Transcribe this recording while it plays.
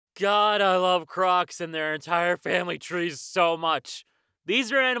God, I love crocs and their entire family trees so much.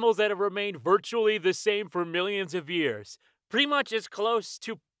 These are animals that have remained virtually the same for millions of years. Pretty much as close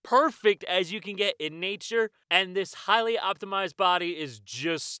to perfect as you can get in nature, and this highly optimized body is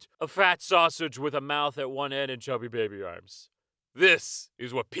just a fat sausage with a mouth at one end and chubby baby arms. This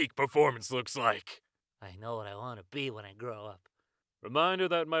is what peak performance looks like. I know what I want to be when I grow up. Reminder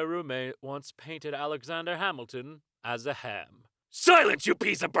that my roommate once painted Alexander Hamilton as a ham. Silence, you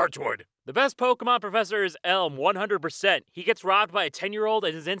piece of birchwood! The best Pokemon professor is Elm, 100%. He gets robbed by a 10-year-old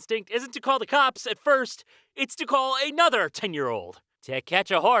and his instinct isn't to call the cops at first, it's to call another 10-year-old. To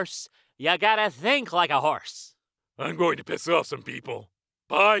catch a horse, you gotta think like a horse. I'm going to piss off some people.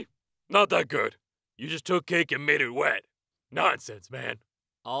 Pie? Not that good. You just took cake and made it wet. Nonsense, man.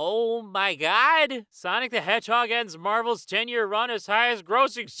 Oh my god! Sonic the Hedgehog ends Marvel's 10-year run as highest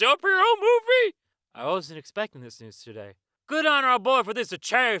grossing superhero movie? I wasn't expecting this news today. Good on our boy for this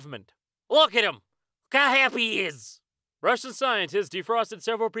achievement. Look at him. Look how happy he is. Russian scientists defrosted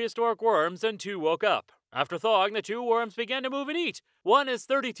several prehistoric worms and 2 woke up. After thawing, the 2 worms began to move and eat. One is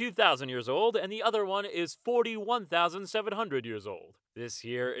 32,000 years old, and the other one is 41,700 years old. This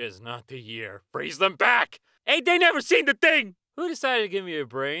year is not the year. Freeze them back! Ain't they never seen the thing? Who decided to give me a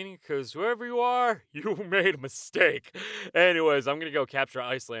brain? Because whoever you are, you made a mistake. Anyways, I'm gonna go capture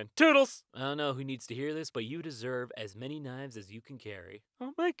Iceland. Toodles! I don't know who needs to hear this, but you deserve as many knives as you can carry.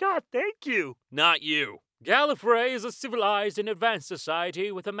 Oh my god, thank you! Not you. Gallifrey is a civilized and advanced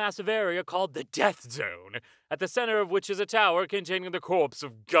society with a massive area called the Death Zone, at the center of which is a tower containing the corpse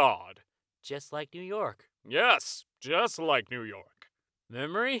of God. Just like New York. Yes, just like New York.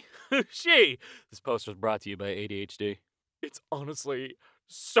 Memory? She! This poster is brought to you by ADHD. It's honestly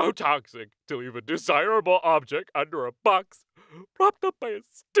so toxic to leave a desirable object under a box propped up by a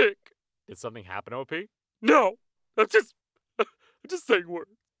stick. Did something happen, OP? No! I'm just saying words.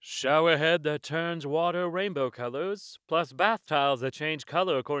 Shower head that turns water rainbow colors, plus bath tiles that change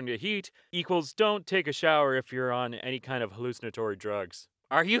color according to heat, equals don't take a shower if you're on any kind of hallucinatory drugs.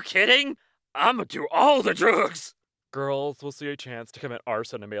 Are you kidding? I'ma do all the drugs! Girls will see a chance to commit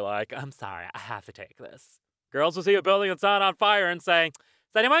arson and be like, I'm sorry, I have to take this. Girls will see a building that's not on fire and say, is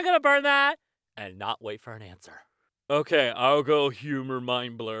anyone gonna burn that? And not wait for an answer. Okay, I'll go humor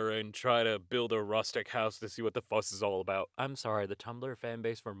Mind Blur and try to build a rustic house to see what the fuss is all about. I'm sorry, the Tumblr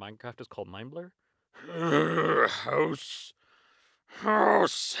fanbase for Minecraft is called Mind Blur? House.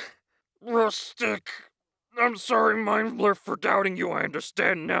 Rustic. I'm sorry, Mind Blur, for doubting you. I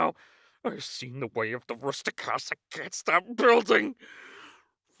understand now. I've seen the way of the rustic house. I can't stop building.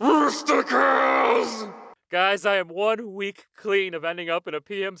 Rustic house! Guys, I am 1 week clean of ending up in a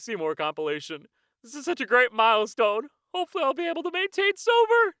PM Seymour compilation. This is such a great milestone. Hopefully I'll be able to maintain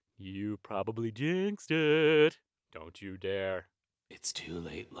sober. You probably jinxed it. Don't you dare. It's too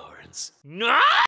late, Lawrence. No!